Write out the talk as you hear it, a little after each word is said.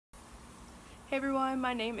Hey everyone,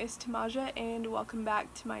 my name is Tamaja and welcome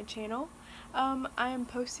back to my channel. I am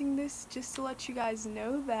posting this just to let you guys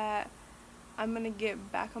know that I'm gonna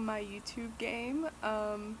get back on my YouTube game.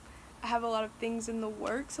 I have a lot of things in the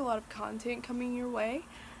works, a lot of content coming your way.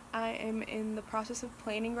 I am in the process of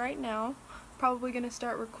planning right now. Probably gonna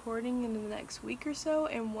start recording in the next week or so,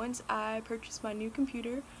 and once I purchase my new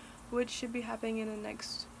computer, which should be happening in the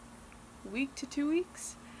next week to 2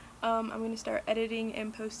 weeks, I'm gonna start editing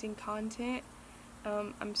and posting content.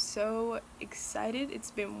 I'm so excited.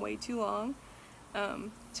 It's been way too long.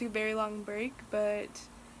 Took a very long break, but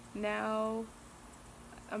now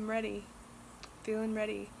I'm ready. Feeling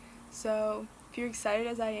ready. So if you're excited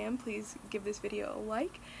as I am, please give this video a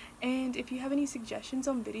like. And if you have any suggestions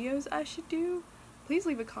on videos I should do, please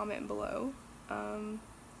leave a comment below.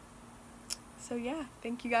 So yeah,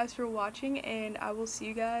 thank you guys for watching, and I will see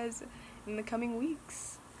you guys in the coming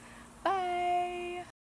weeks. Bye!